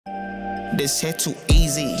This hit too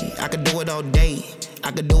easy, I could do it all day,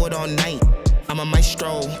 I could do it all night. I'm a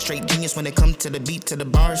maestro, straight genius when it comes to the beat, to the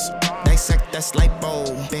bars. Dissect, that's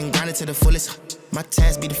lipo, been grinding to the fullest. My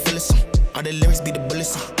task be the fullest, all the lyrics be the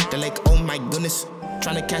bullets. They're like, oh my goodness,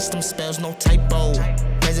 tryna catch them spells, no typo.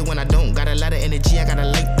 Crazy when I don't, got a lot of energy, I got a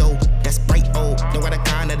light though. That's bright, oh, no other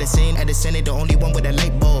kind of the same, at the center, the only one with a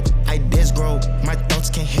light bulb. Ideas grow, my thoughts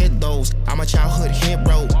can't hit those. I'm a childhood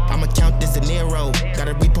hero, I'ma count this De Niro.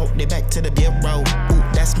 Gotta report it back to the bureau. Ooh,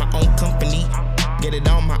 that's my own company, get it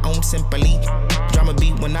on my own simply. Drama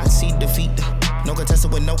beat when I see defeat, no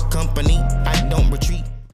contestant with no company. I